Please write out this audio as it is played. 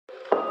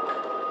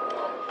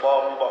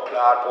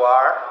Bumbleclad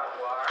war.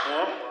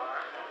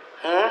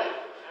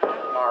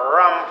 My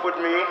ramp with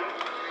me.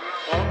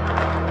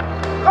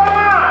 Come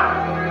on!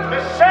 Me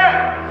say,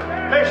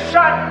 me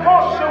shot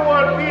pussy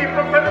old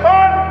people for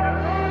fun.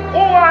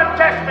 Who want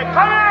test me?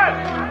 Come on!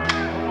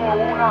 Oh,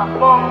 who not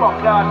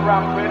Bumbleclad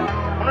ramp with?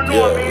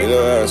 Yeah, you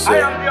know what I'm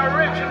saying? I am the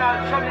original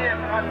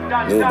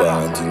Jamaican.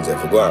 Nubawn things I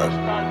forgot.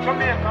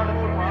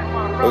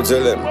 I'll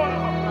tell them.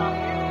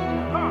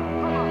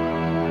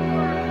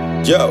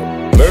 Yo,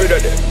 murder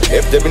them.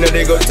 If them in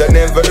the guts, I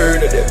never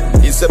heard of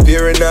them.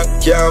 Disappearing, I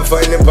can't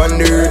find them on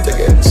the earth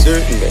again.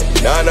 Certainly,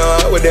 nah,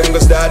 how with them go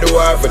start the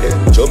war for them.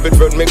 Jump in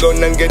front me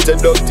gun and get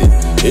abducted.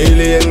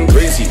 Alien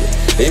crazy.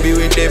 They be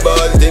with their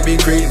balls, they be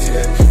crazy.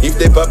 If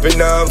they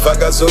popping off, I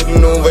got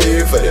something over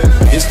here for them.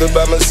 Pistol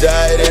by my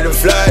side, let them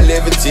fly,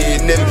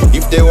 levitating them.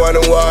 If they want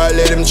a war,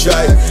 let them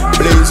try,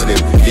 blazing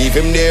them. Leave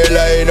him there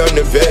lying on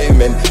the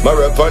pavement.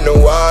 Mar up on the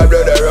wall,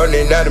 brother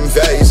running at him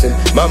facing.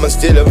 Mama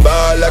still a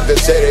ball, like they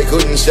said they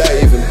couldn't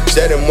save him.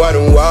 Said them want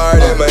a war,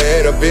 then my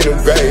end up in the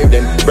grave,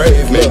 then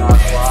brave men.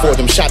 For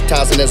them shot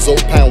ties in that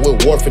Zopan, we'll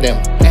war for them.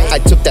 I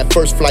took that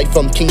first flight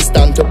from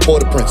Kingston to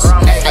Port-au-Prince.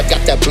 I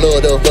got that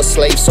blood of a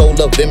slave, soul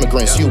of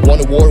immigrants. You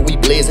want a war, we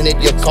blazing it,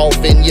 you're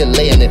coughing, you're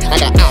laying it. I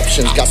got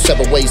options, got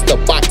 7 ways to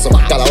box them.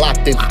 Got a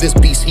locked in, this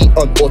beast, he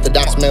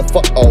unorthodox, man.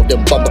 Fuck all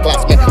them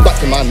bumbleclads, man.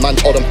 Fucking man,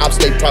 all them ops,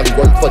 they probably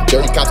work for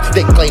dirty cops.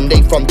 They claim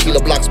they from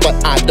kilo blocks, but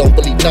I don't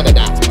believe none of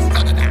that.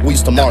 We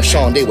used to march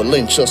on, they would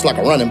lynch us like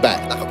a running back.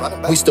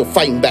 We still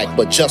fighting back,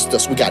 but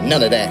justice, we got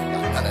none of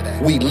that.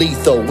 We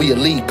lethal, we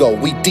illegal,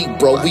 we deep,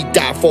 bro. We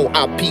die for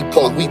our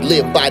people, we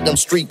live by them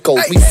street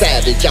codes. We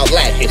savage, y'all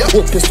lacking.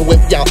 We'll pistol whip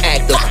y'all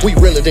actors. We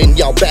realer than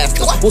y'all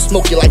bastards. We'll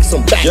smoke you like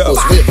some backwards.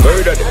 Yo,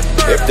 murder them.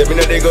 If them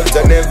in the guts,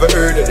 I never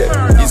heard of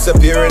them.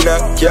 Disappearing,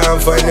 I can't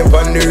find them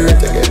on the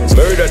earth again.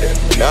 Murder them.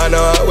 Nah,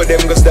 how with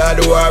them go start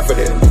the war for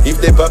them.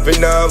 If they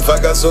popping off, I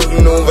got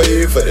something over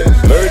here for them.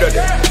 Murder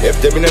them. If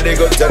them in the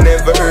guts, I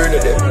never heard of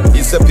them.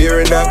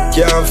 Disappearing, I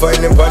can't find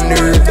them on the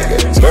earth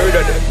again.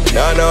 Murder them.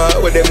 Nah, how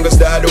with them go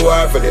start the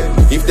war for them.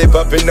 If they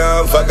popping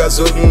off, I got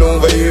something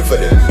over here for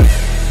them.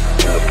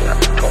 Looking at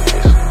the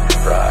toughest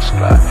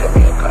rascal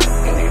Jamaican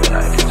in the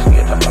United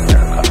States of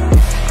America.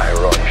 I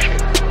run shit.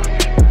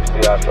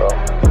 See also,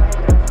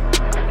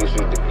 this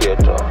is the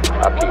ghetto.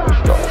 I keep it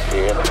strong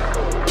here.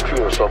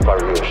 Pure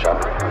separation.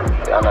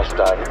 You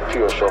understand?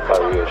 Pure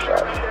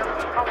separation.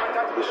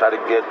 This is the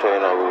ghetto,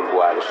 you know, we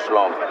go out the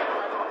slum.